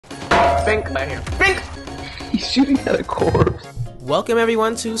Bink! Right here. Bink! He's shooting at a corpse. Welcome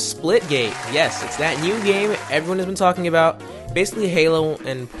everyone to Splitgate. Yes, it's that new game everyone has been talking about. Basically Halo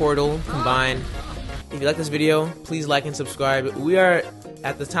and Portal combined. If you like this video, please like and subscribe. We are,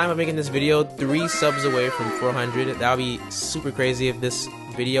 at the time of making this video, 3 subs away from 400. That would be super crazy if this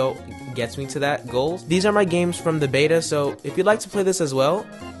video gets me to that goal. These are my games from the beta, so if you'd like to play this as well,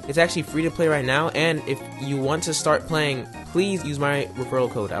 it's actually free to play right now. And if you want to start playing, please use my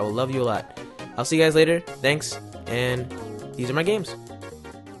referral code. I will love you a lot. I'll see you guys later. Thanks, and these are my games.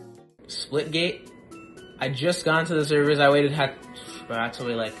 Splitgate. I just got into the servers. I had to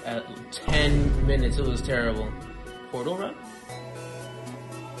wait like 10 minutes. It was terrible. Portal run?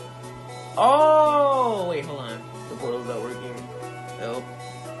 Oh, wait, hold on. The portal's not working. Nope.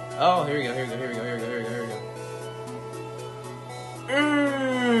 Oh, here we go.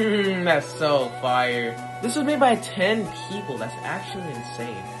 That's so fire. This was made by 10 people. That's actually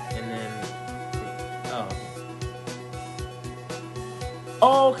insane. And then,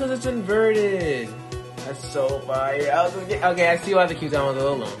 oh, because it's inverted. That's so fire. Okay, I see why the queue time was a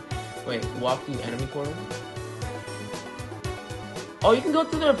little long. Wait, walk through enemy portal? Oh, you can go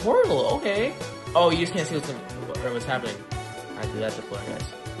through their portal. Okay. Oh, you just can't see what's happening. I do that before,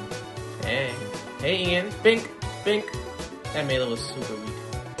 guys. Hey, Ian. Bink. That melee was super weak.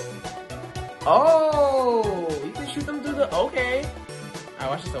 Oh, you can shoot them through the. Okay.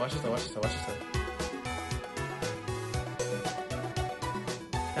 Alright, watch this.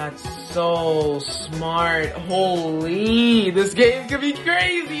 That's so smart. Holy, this game could be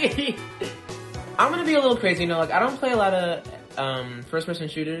crazy. I'm gonna be a little crazy, you know, like I don't play a lot of first-person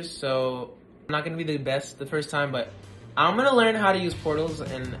shooters, so I'm not gonna be the best the first time, but I'm gonna learn how to use portals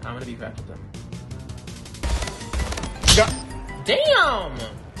and I'm gonna be cracked with them. Damn!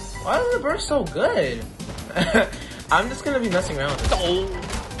 Why is the burst so good? I'm just gonna be messing around with it.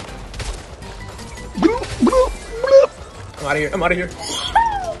 I'm out of here.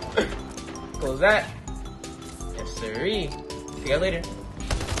 Close that. Yes, sirree. See you guys later.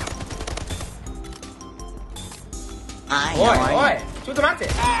 Boy, shoot them out there.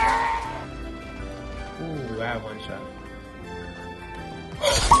 Ooh, I have one shot.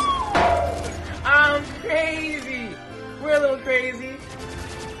 I'm crazy. We're a little crazy.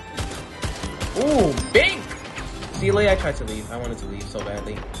 Ooh, bink. See you later. I tried to leave. I wanted to leave so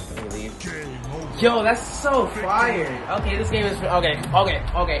badly. Let me leave. Yo, that's so fire. Okay, this game is okay. This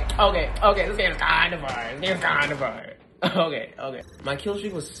game is kind of hard. Okay. My kill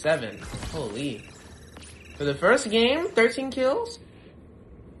streak was 7. Holy. For the first game, 13 kills.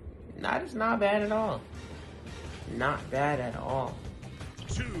 It's not bad at all. Not bad at all.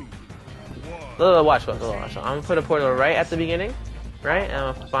 2, 1. Watch. I'm gonna put a portal right at the beginning, right? And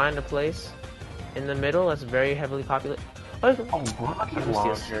I'm gonna find a place in the middle that's very heavily populated. Rocket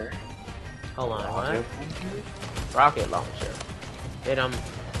launcher. Hold on, what? Rocket launcher. I'm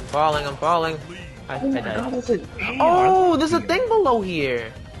falling. I died. Oh, there's a thing below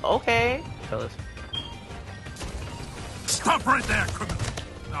here. Okay. Fellas. Stop right there, criminal.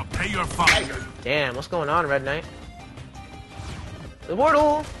 Now pay your fine. Damn, what's going on, Red Knight? The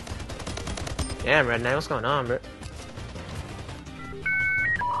portal! Damn, Red Knight, what's going on, bro?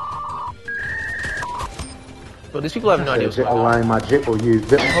 But these people have no idea what's going on. My jip will use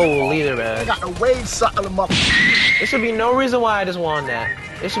zip. Holy, they're bad. I got the wave sucking them up. There should be no reason why I just won that.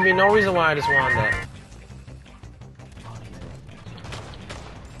 This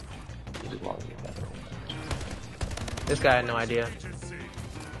guy had no idea.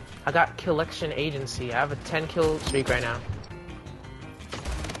 I got collection agency. I have a 10 kill streak right now.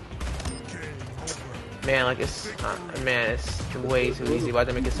 Man, like it's way too easy. Why'd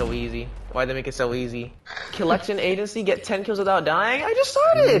they make it so easy? Collection agency, get 10 kills without dying? I just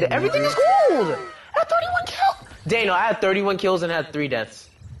started! Everything is gold! I had 31 kills! Daniel, I had 31 kills and had 3 deaths.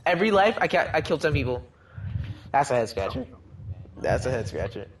 Every life, I killed 10 people. That's a head scratcher.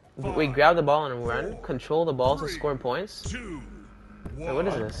 Wait, grab the ball and run? Control the ball to score points? Wait, what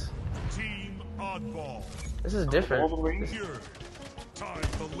is this? This is different.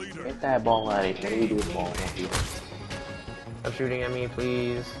 Get that ball out of here. Stop shooting at me,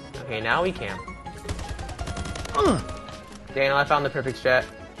 please. Okay, now we can. Daniel, I found the perfect strat.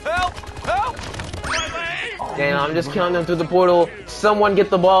 Help! Daniel, I'm just killing them through the portal. Someone get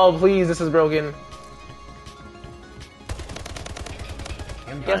the ball, please. This is broken.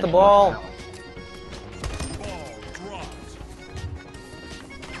 Get the ball.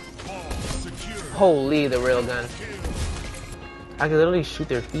 Holy, the railgun. I can literally shoot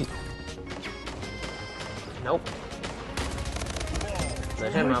their feet. Nope.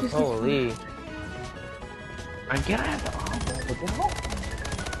 Let him up, holy. I get out of the armor. What the hell?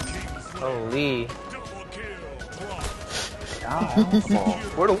 Holy.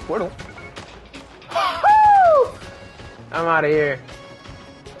 Wordle. I'm out of here.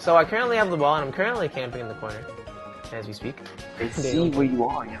 So I currently have the ball, and I'm currently camping in the corner as we speak. I see where you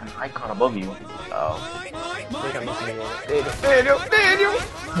are. You have an icon above you. Oh. I think I'm missing Daniel.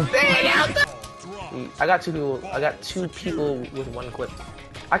 I got two people with one clip.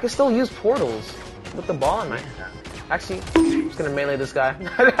 I can still use portals with the ball in my hand. Actually, I'm just gonna melee this guy.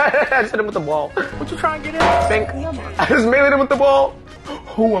 I just hit him with the ball. What you trying to get in? Think. I just meleeed him with the ball.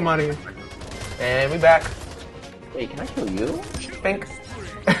 Oh, I'm out of here. And we back. Wait, can I kill you? Think.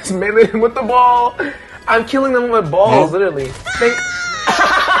 I just meleeed him with the ball. I'm killing them with balls, literally. Think.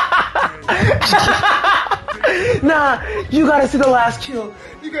 Nah, you gotta see the last kill.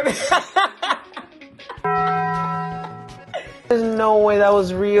 You gotta. There's no way that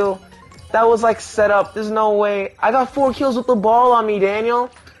was real. That was like set up. There's no way. I got 4 kills with the ball on me, Daniel.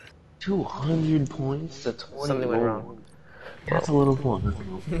 200 points to 20. Something went wrong. That's a little fun.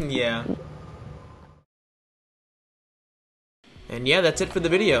 Yeah. And yeah, that's it for the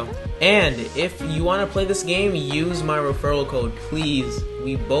video. And if you want to play this game, use my referral code, please.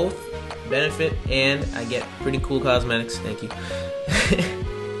 We both benefit, and I get pretty cool cosmetics. Thank you.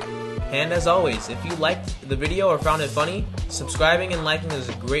 And as always, if you liked the video or found it funny, subscribing and liking is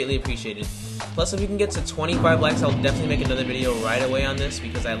greatly appreciated. Plus, if we can get to 25 likes, I'll definitely make another video right away on this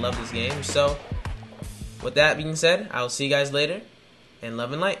because I love this game. So, with that being said, I'll see you guys later, and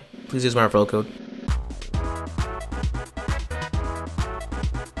love and light. Please use my referral code.